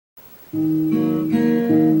The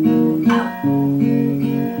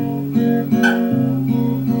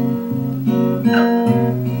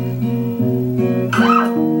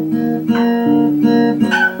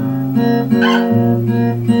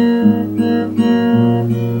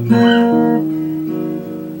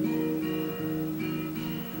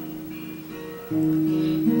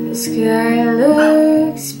sky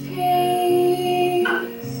looks peace,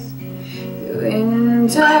 the wind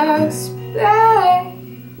talks back.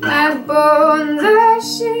 My bones are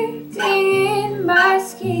shifting in my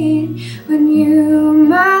skin when you,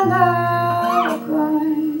 my love, are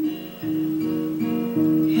gone.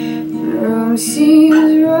 The room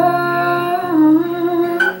seems wrong,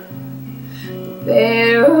 the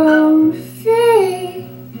bed won't fit.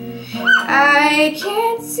 I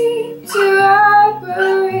can't seem to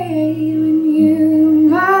operate when you,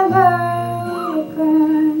 my love, are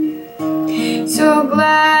gone. So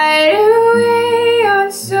glide away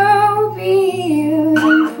on so be it,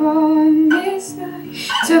 and promise not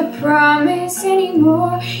to promise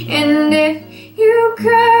anymore. And if you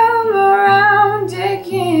come around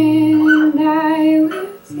again,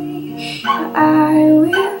 I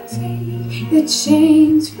will take the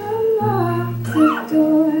chains from off the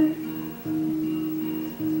door.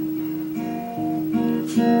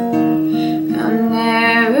 I'll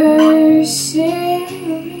never say,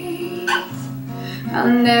 I'll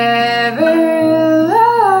never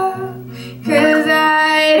love, 'cause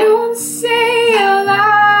I don't say a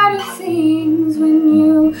lot of things when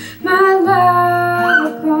you, my love,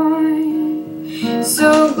 are gone.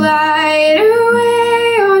 So glide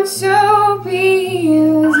away on soap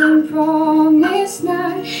heels and promise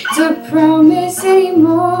not to promise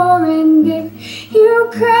anymore. And if you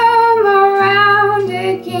come around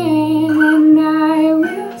again, and I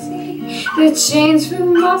will take the chains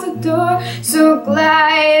from off the door. So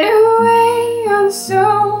glide away on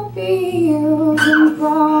soap heels and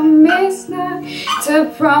promise not to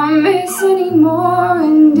promise anymore.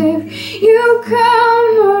 And if you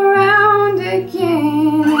come around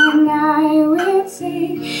again,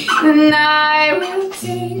 and I will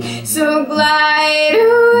take, so glide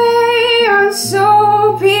away on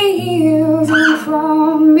soap heels and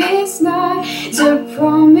promise not to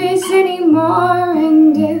promise anymore.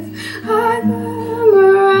 And if I come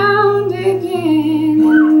around again,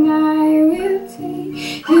 and I will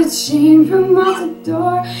take the chain from off the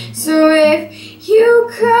door. So if